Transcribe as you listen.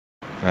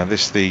Now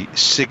this is the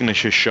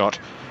signature shot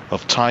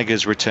of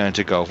Tiger's return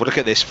to golf. Well, look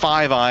at this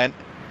 5-iron,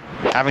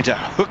 having to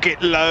hook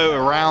it low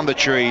around the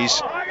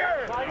trees,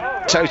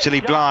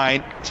 totally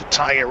blind. So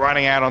Tiger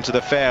running out onto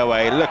the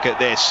fairway. Look at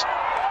this.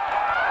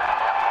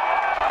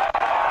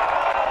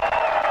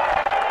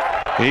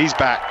 He's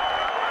back,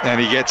 and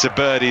he gets a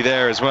birdie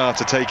there as well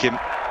to take him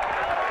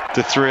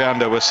to 3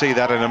 under. We'll see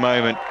that in a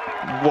moment.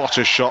 What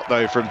a shot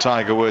though from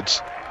Tiger Woods.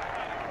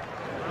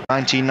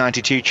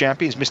 1992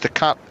 champions, missed the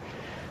cut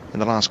in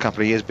the last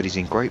couple of years, but he's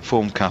in great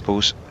form,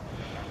 couples.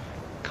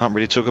 Can't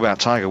really talk about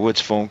Tiger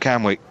Woods' form,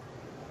 can we?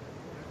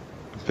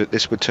 But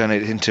this would turn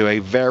it into a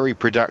very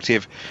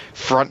productive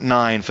front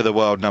 9 for the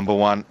world number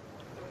 1.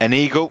 An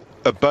eagle,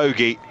 a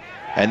bogey,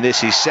 and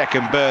this is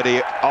second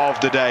birdie of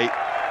the day.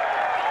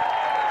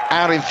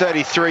 Out in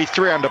 33,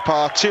 3 under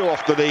par, 2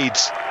 off the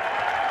leads.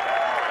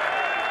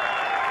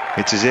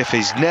 It's as if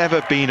he's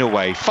never been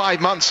away.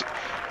 5 months.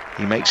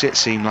 He makes it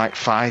seem like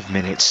 5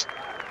 minutes.